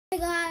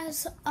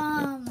guys,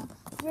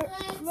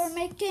 we're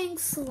making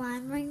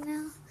slime right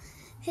now.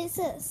 Hey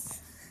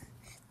sis,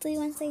 do you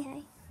want to say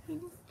hi?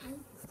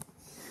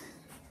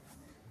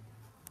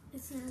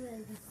 It's not a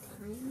good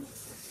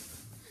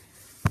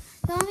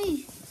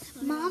time.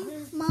 Mommy,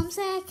 mom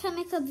said I can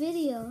make a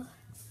video.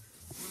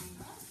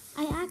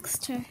 I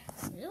asked her.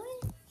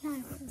 Really?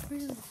 Yeah,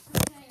 really.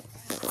 Okay.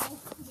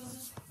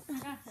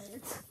 That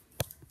hurts.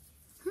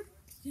 Huh?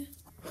 Yeah.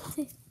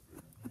 See.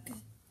 Okay.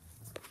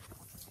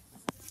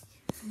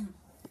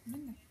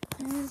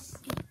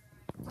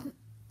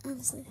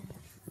 Honestly.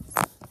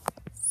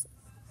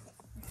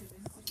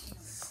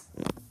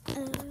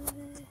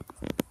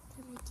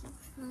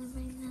 Slime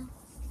right now.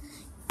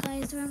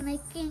 Guys, we're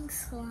making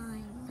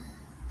slime.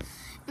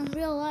 In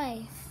real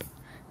life.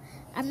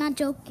 I'm not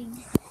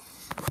joking.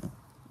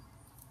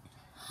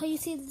 How you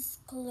see this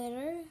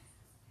glitter?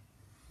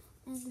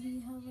 And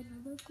we have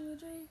another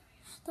glitter.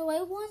 The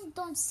white one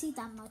don't see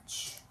that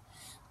much.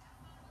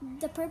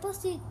 The purple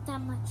see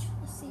that much.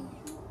 See?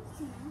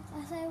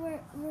 I said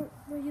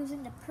we're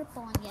using the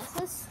purple one,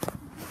 yes?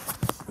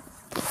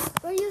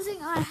 We're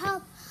using our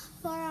help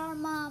for our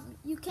mom.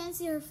 You can't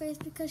see her face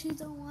because she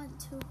don't want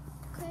to.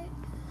 Okay?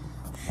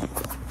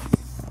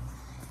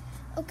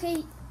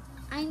 Okay,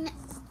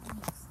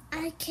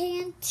 I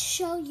can't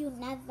show you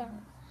never.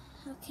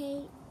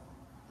 Okay?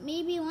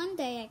 Maybe one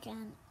day I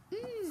can.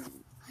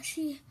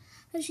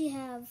 Does she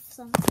have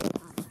something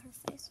on her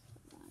face?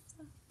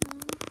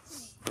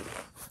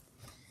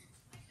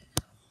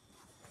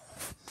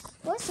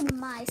 Where's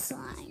my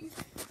slime?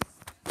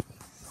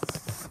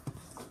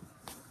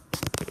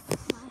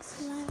 My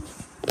slime.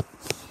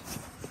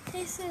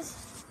 Hey sis,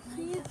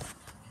 are you?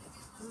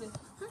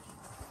 Huh?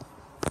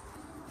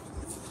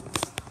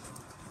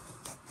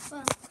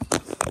 Well,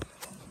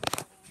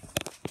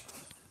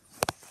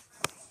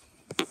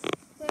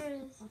 where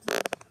is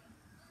it?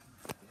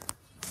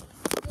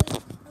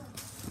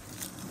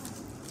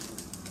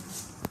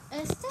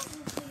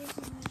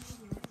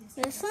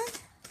 This one?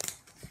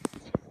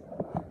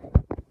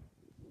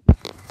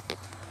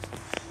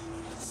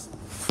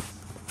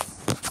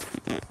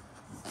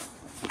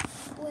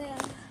 Where?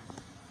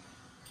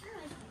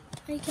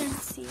 I can't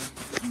see it.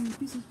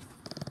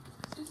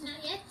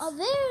 Oh,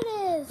 there it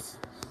is.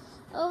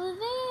 Over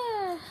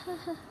there.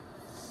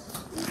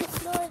 You can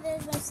floor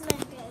there's my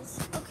slime, guys.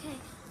 Okay.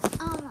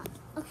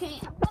 Okay.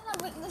 I'm gonna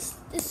bring this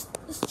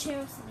chair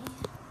with me.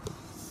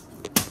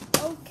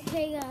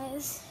 Okay,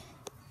 guys.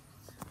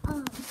 I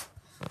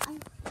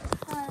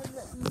have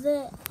the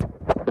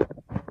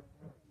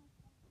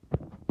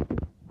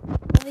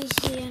over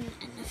here and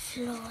the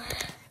floor.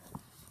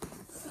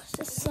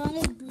 The sun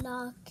is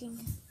blocking.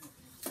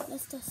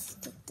 Let's just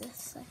stick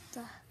this like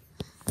that.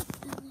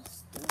 And let's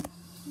do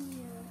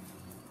here.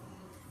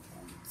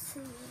 Let's see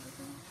it.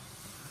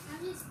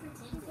 I'm just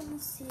pretending. You're gonna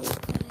see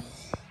it, guys.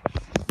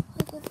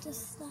 Look at this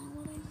slime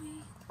what I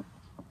made.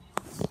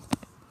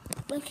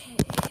 Okay.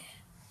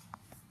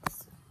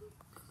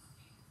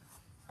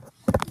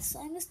 The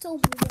slime is still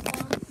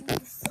blocking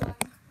the sun.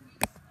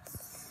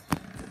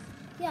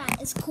 Yeah,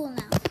 it's cool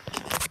now.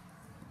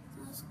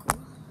 That's cool.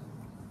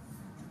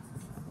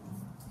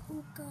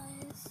 Oh,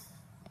 guys.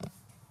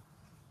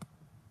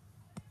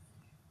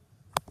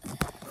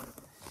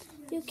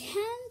 You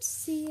can't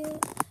see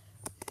it right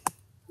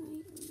now.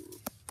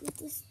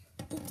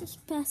 Let us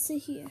pass it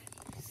here.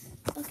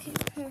 Okay,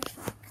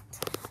 perfect.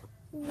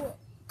 Look.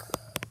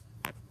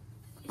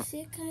 You see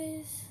it,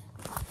 guys?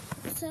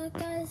 So,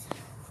 guys,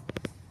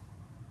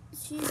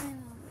 see my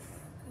mom.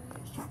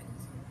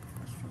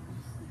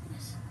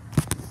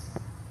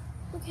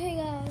 Okay,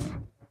 guys.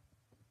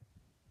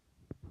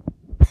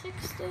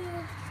 60.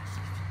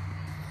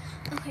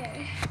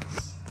 Okay.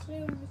 So, you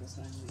want this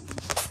one?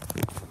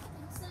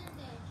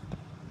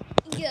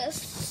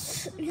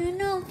 Yes, you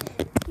know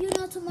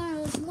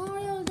tomorrow is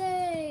Memorial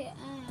Day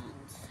and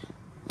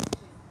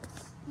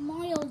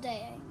Memorial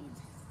Day.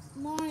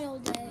 Memorial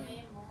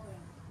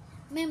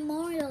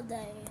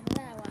Day.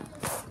 That one.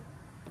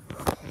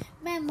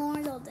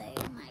 Memorial Day.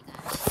 Oh my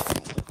gosh,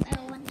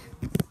 that one.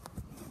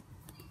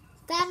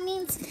 That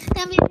means your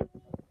family.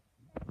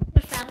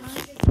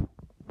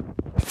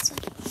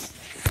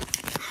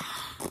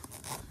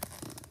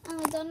 I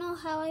don't know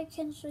how I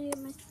can show you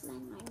my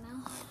slime right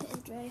now.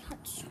 It's very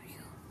hard to show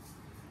you.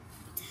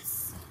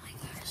 This, oh my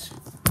gosh.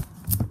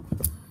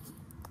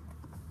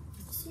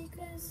 See,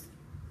 guys?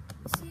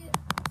 See it?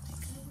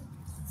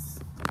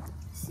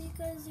 See,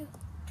 guys?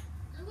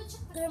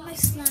 There's my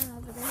slime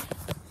over there.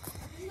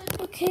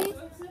 Okay.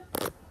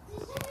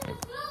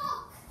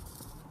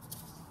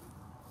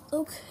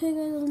 Okay,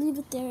 guys, I'll leave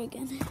it there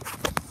again.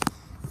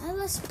 Now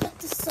let's put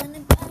the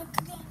sun back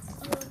again.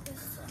 Oh, the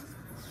sun.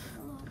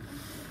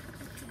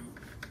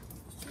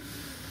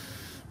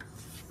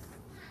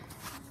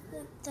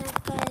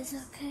 That guys,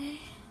 okay.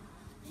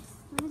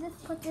 Let me just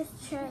put this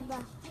chair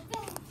back.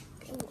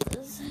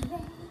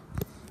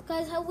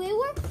 Guys, how we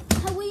were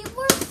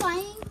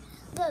finding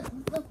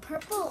the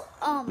purple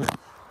how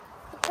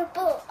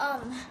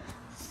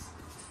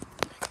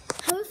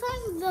we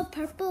find the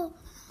purple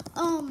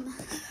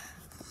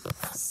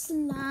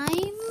I'm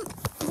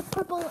the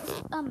purple,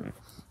 not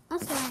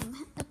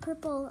slime, the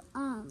purple,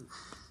 how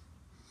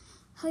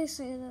do you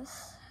say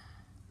this?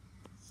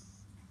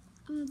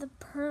 The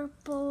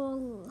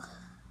purple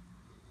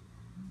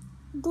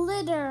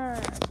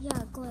glitter.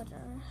 Yeah,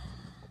 glitter.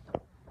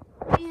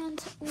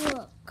 And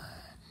look,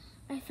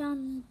 I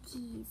found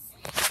these.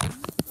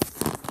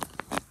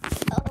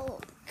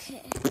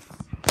 Okay.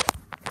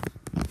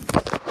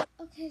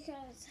 Okay,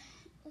 guys.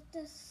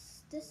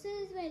 This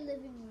is my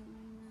living room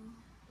right now.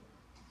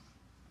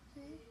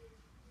 Okay.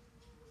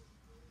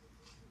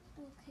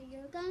 Okay,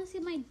 you're gonna see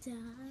my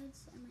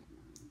dad's and my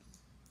mom's,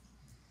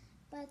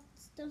 but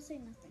don't say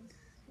nothing.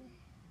 Okay.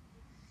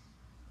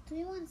 Do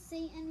you want to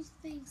say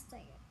anything? Say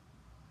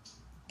it.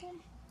 Okay.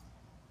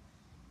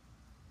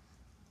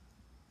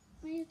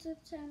 My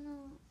YouTube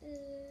channel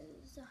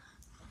is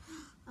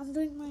I'm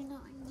doing right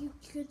now, and you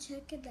can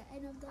check at the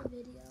end of the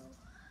video.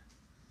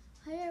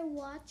 While you're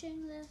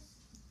watching this,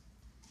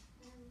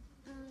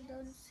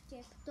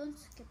 don't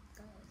skip,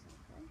 guys.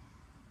 Okay.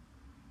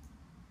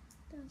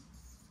 Don't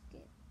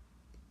skip.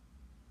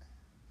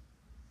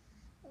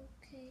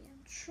 Okay,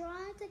 I'm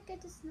trying to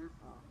get this knot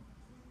off.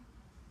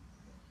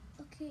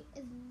 Okay,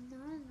 it's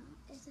not enough.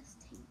 It's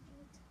just tangled.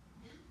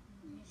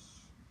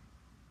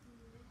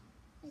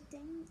 I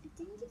think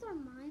these are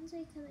mine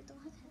because I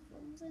don't have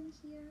headphones in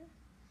here.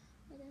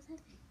 I just have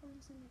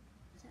headphones in my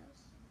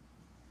house.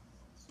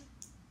 So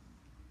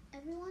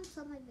everyone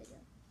saw my video.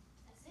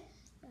 That's it?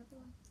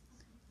 Everyone.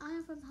 I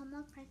am from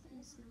Hallmark Prank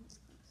and Smells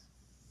Class.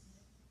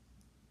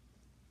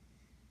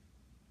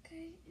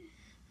 Okay.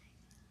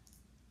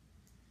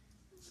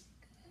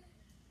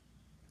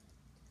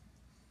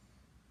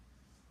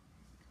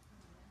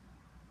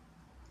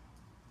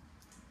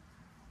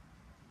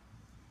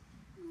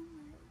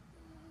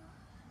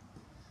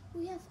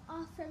 We have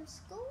off from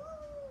school.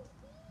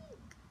 Week.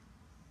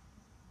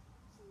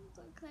 I'm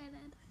so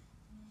excited.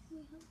 We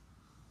have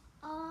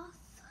off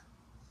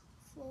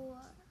for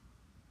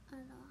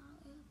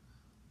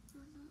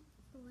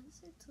for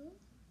Wednesday too.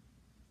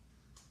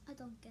 I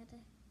don't get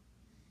it.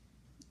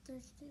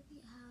 Thursday we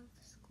have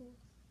school.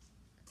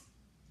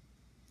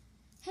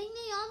 Hey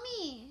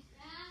Naomi.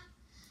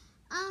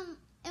 Yeah?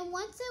 And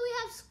Wednesday we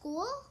have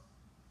school?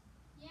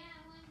 Yeah,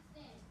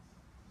 Wednesday.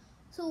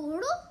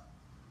 Seguro?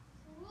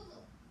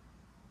 Seguro.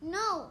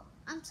 No,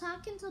 I'm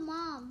talking to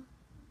Mom.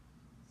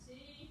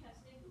 Sí,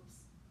 hashtag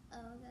oops.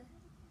 Oh, okay.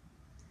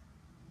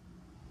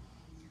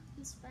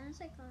 In Spanish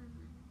I call her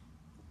Mom.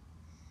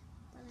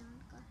 But I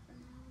don't call her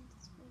Mom in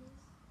this video.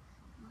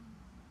 Mom.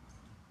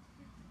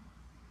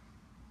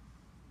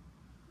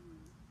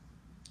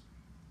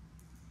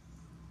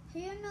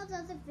 Hey, you know the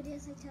other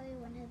videos I tell you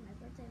when it's my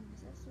birthday and my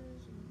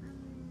sister's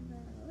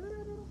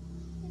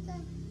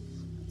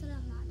but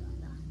I'm not doing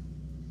that.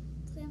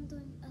 Today I'm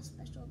doing a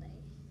special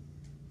day.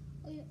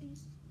 Oh, you okay,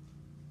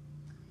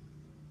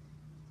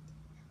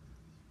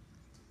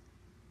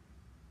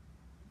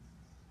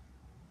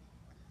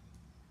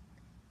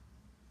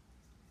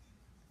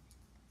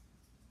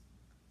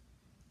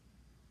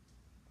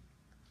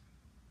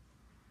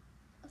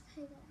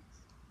 guys.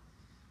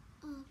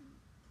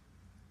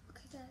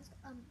 Okay, guys.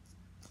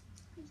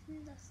 You see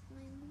the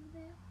slime over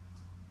there?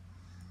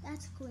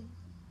 That's green.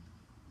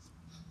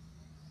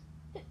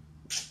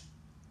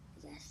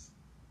 Yes.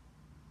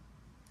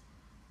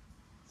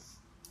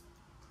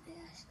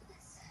 Yes,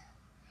 guys.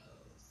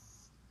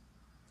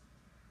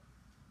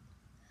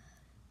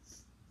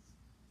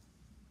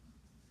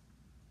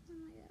 Oh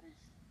my gosh.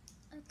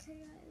 Okay,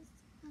 guys.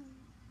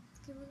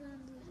 Okay, we're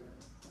gonna do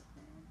this.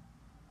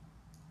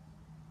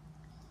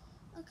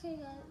 Okay,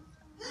 guys.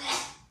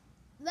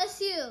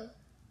 Bless you.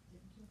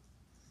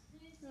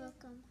 You're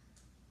welcome.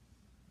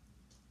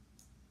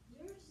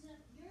 Your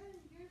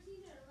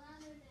teeth are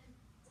louder than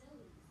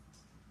Zoe's.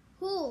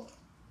 Who? Oh,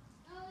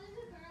 there's a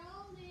girl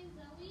named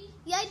Zoe.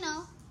 Yeah, I know.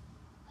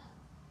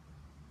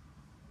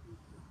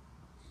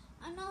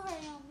 I know her,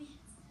 Naomi.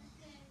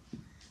 Okay.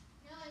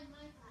 No, in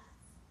my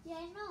class. Yeah,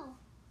 I know.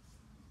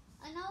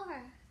 I know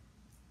her.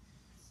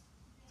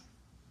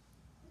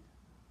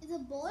 Is it a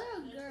boy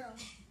or a girl?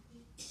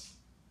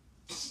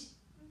 Okay.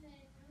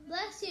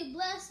 Bless you,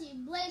 bless you,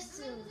 bless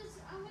you.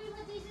 I'm gonna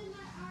put these in my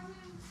arm.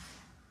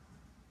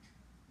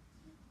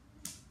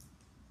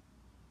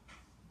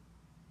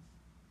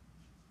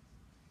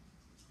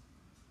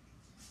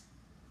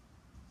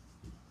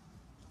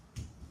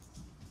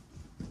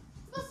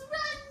 Let's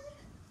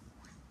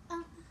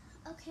run!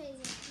 Okay.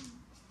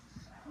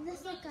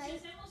 This look,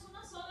 guys. hacemos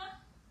una sola,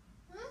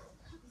 Huh?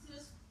 y si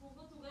les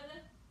pongo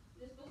together, y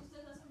después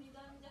ustedes hacen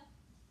mitad, mitad.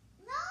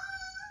 No,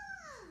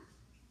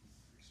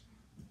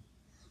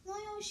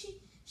 no,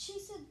 she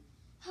said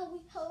how we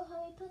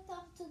put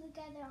them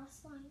together on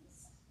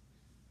slimes.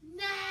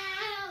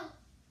 No!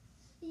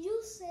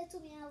 You said to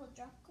me I would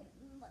drop it,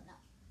 but no.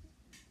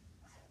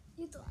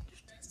 You don't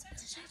understand.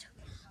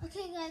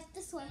 Okay, guys,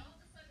 this way.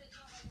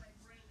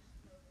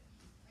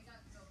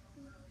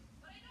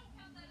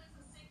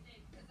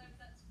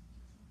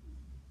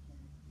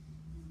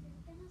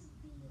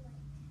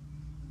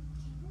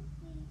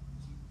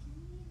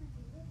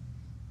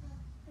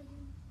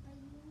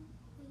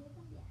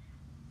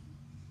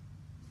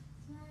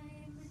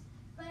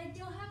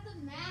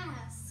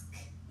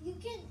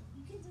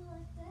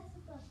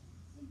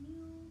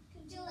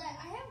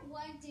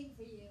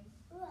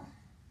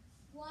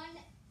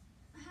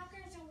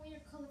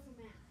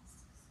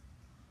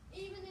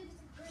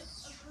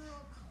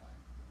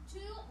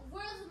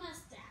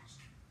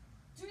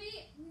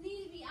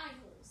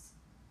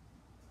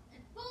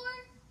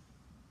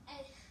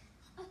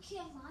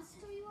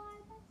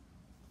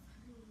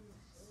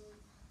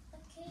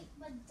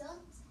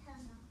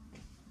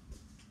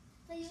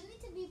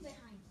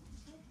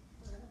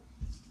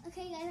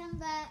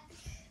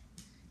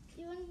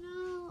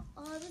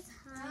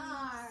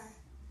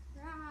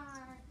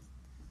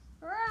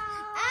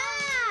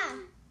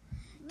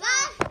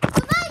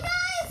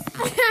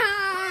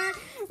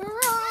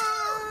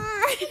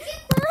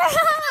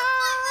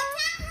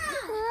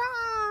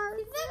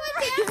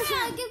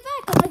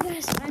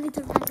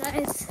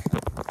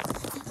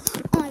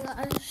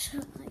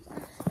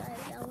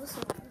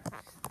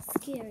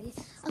 scary.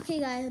 Okay,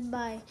 guys,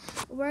 bye.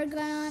 We're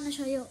gonna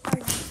show you our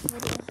next video.